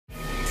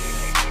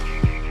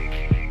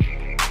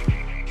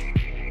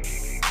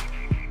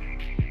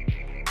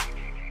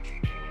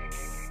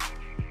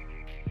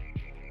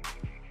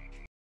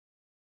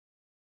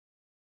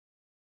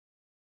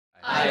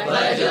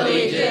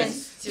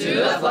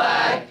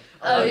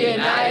of the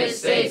United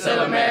States of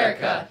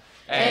America,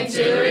 and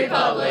to the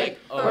republic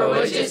for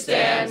which it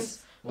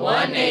stands,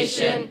 one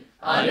nation,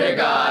 under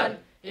God,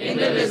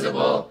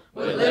 indivisible,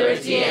 with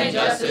liberty and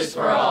justice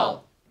for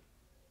all.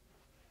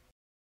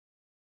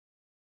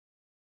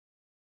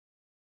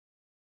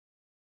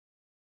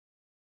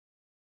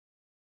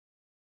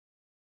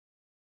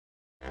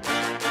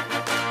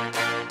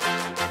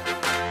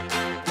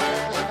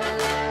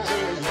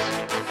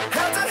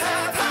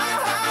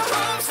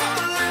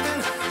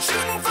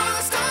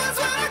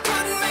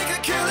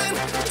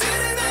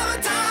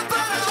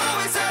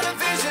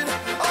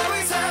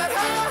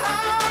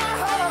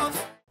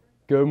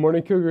 Good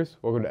morning, Cougars.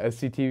 Welcome to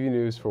SCTV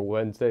News for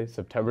Wednesday,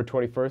 September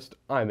 21st.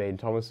 I'm Aiden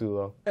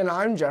Tomasulo. And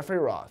I'm Jeffrey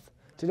Roth.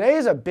 Today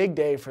is a big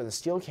day for the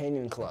Steel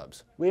Canyon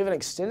clubs. We have an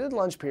extended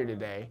lunch period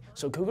today,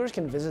 so Cougars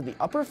can visit the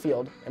upper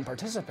field and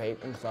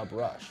participate in Club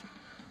Rush.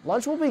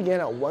 Lunch will begin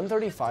at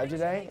 1:35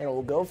 today, and it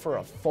will go for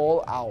a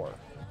full hour.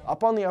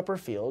 Up on the upper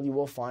field, you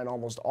will find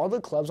almost all the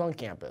clubs on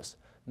campus,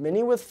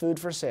 many with food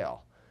for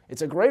sale.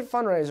 It's a great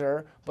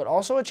fundraiser, but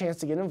also a chance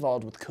to get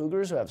involved with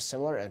Cougars who have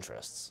similar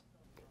interests.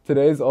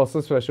 Today is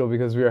also special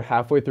because we are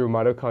halfway through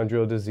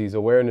Mitochondrial Disease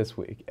Awareness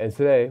Week, and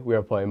today we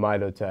are playing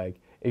Mito Tag.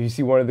 If you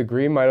see one of the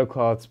green Mito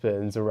cloth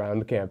pins around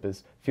the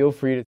campus, feel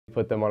free to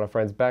put them on a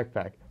friend's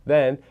backpack.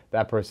 Then,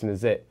 that person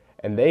is it,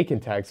 and they can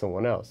tag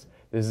someone else.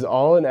 This is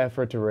all an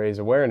effort to raise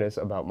awareness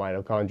about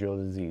mitochondrial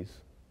disease.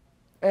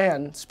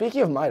 And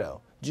speaking of Mito,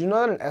 do you know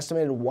that an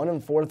estimated 1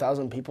 in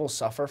 4,000 people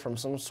suffer from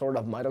some sort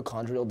of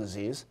mitochondrial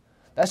disease?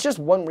 That's just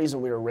one reason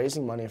we are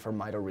raising money for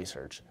Mito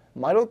research.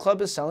 Mito Club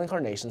is selling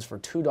carnations for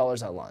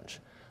 $2 at lunch.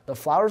 The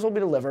flowers will be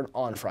delivered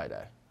on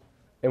Friday.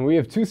 And we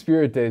have 2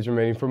 spirit days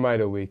remaining for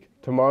Mito Week.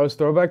 Tomorrow's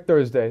Throwback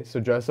Thursday,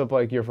 so dress up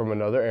like you're from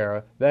another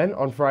era. Then,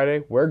 on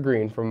Friday, wear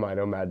green for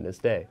Mito Madness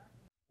Day.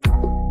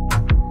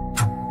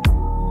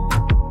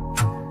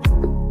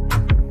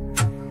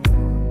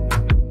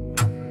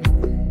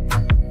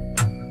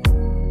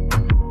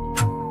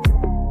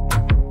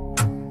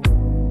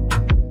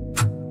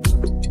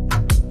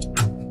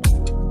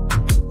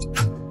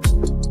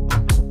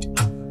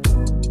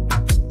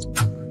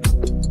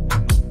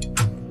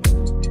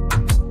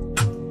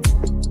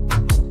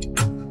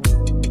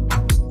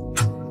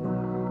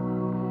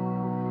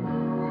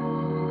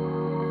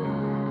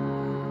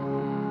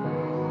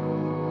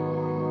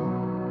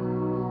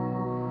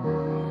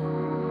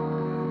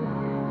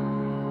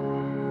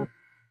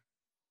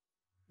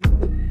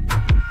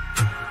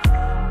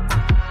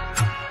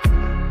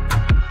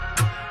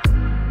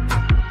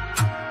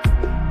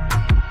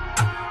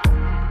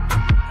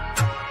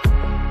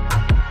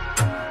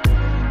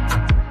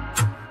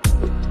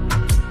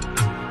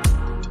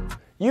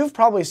 You've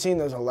probably seen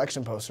those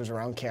election posters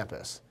around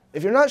campus.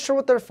 If you're not sure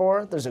what they're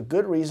for, there's a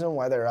good reason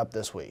why they're up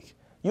this week.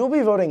 You'll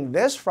be voting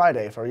this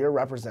Friday for your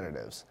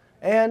representatives,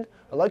 and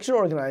election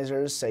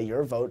organizers say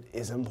your vote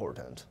is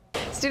important.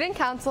 Student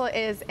Council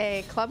is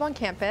a club on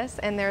campus,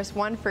 and there's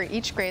one for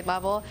each grade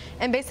level,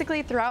 and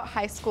basically throughout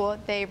high school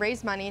they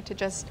raise money to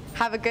just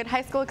have a good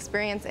high school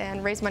experience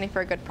and raise money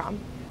for a good prom.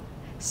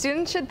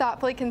 Students should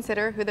thoughtfully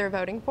consider who they're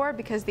voting for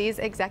because these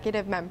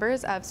executive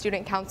members of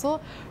Student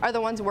Council are the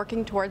ones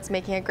working towards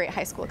making a great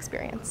high school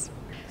experience.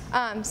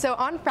 So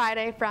on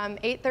Friday from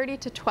 8:30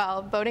 to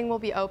 12, voting will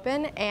be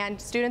open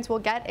and students will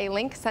get a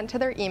link sent to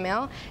their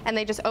email, and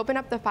they just open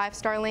up the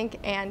 5-star link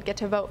and get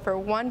to vote for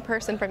one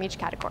person from each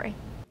category.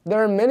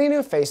 There are many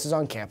new faces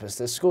on campus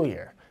this school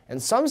year, and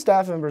some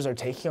staff members are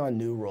taking on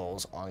new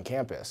roles on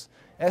campus.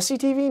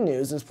 SCTV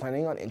News is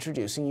planning on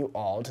introducing you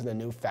all to the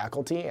new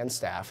faculty and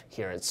staff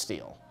here at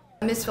Steele.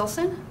 Ms.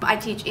 Filson, I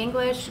teach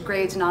English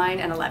grades 9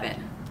 and 11.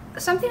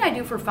 Something I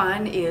do for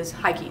fun is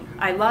hiking.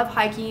 I love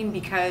hiking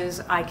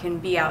because I can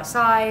be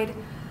outside,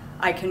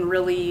 I can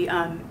really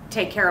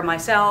take care of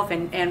myself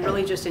and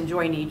really just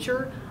enjoy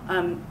nature.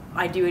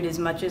 I do it as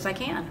much as I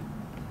can.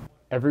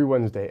 Every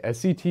Wednesday,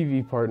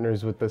 SCTV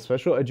partners with the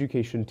special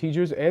education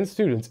teachers and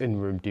students in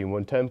room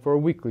D110 for a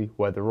weekly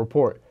weather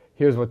report.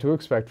 Here's what to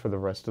expect for the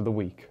rest of the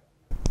week.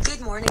 Good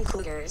morning,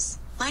 Cougars.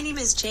 My name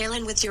is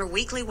Jalen with your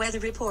weekly weather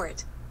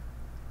report.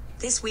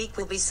 This week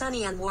will be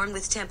sunny and warm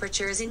with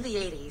temperatures in the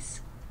 80s.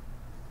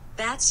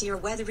 That's your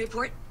weather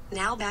report.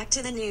 Now back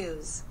to the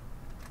news.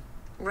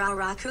 Rah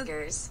rah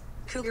Cougars.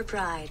 Cougar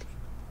pride.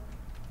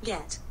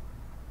 Get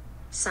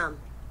some.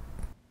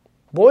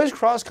 Boys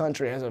cross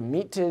country has a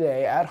meet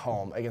today at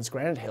home against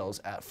Granite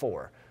Hills at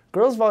 4.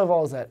 Girls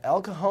volleyball is at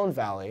El Cajon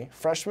Valley,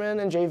 freshmen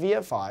and JV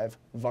at 5,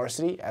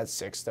 varsity at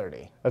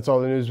 6:30. That's all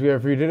the news we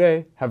have for you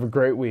today. Have a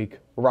great week.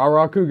 Rah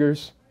rah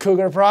Cougars.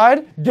 Cougar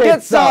pride,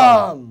 get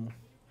some!